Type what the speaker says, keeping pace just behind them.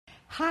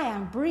Hi,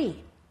 I'm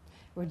Bree.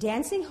 We're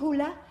dancing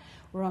hula.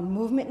 We're on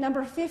movement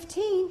number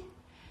 15.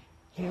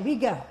 Here we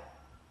go.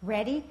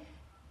 Ready?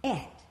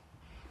 And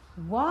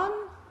 1,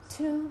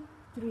 2,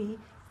 3,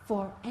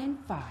 4, and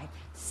 5,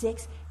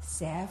 6,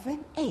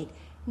 7, 8,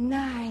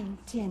 9,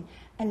 10,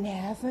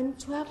 11,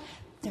 12,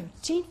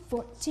 13,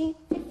 14,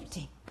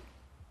 15.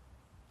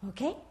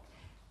 Okay?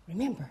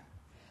 Remember,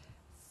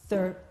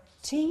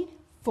 13,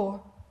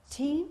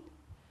 14.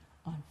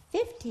 On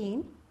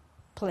 15,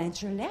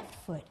 plant your left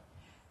foot.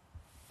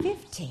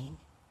 15,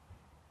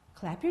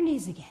 clap your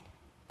knees again.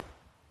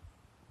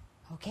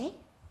 Okay?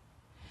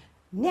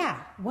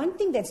 Now, one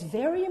thing that's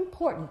very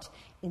important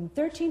in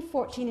 13,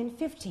 14, and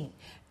 15,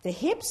 the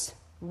hips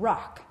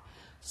rock.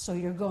 So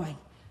you're going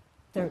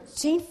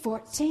 13,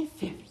 14,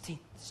 15.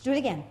 Let's do it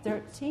again.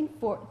 13,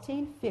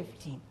 14,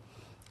 15.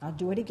 I'll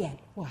do it again.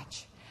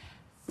 Watch.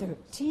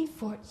 13,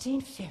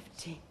 14,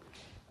 15.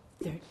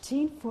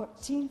 13,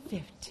 14,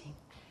 15.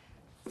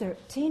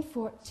 13,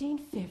 14,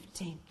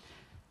 15.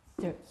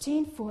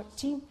 13,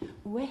 14,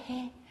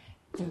 uwehe.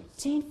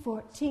 13,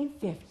 14,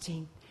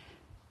 15.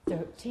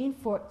 13,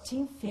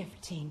 14,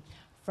 15.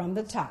 From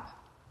the top.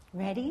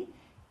 Ready?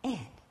 And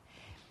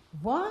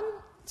 1,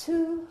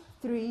 2,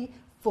 3,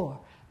 4,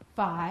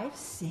 5,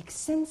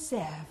 6, and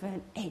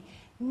 7, 8,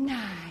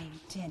 9,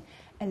 10,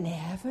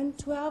 11,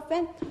 12,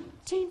 and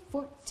 13,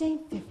 14,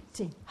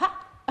 15.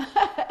 Ha!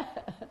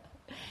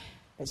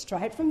 Let's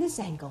try it from this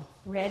angle.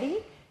 Ready?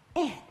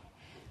 And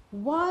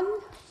 1,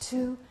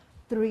 2,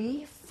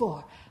 3,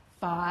 4,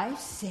 5,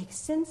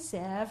 6, and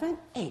 7,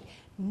 8,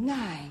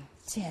 9,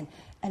 10,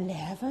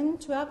 11,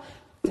 12,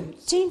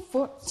 13,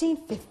 14,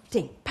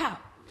 15. Pow!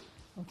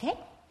 Okay?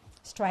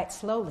 Let's try it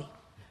slowly.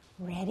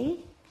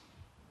 Ready?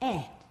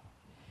 And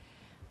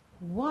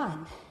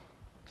 1,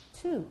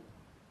 2,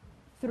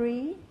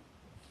 3,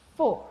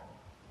 4,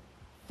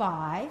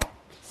 5,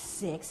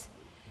 6,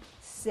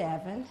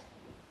 7,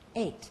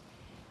 8,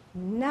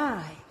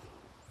 9,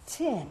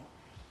 10,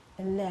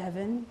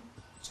 11,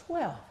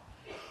 12,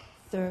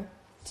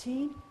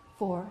 13,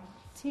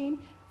 14,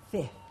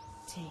 15.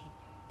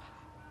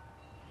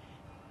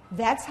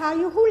 That's how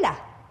you hula.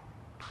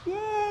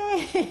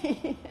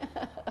 Yay!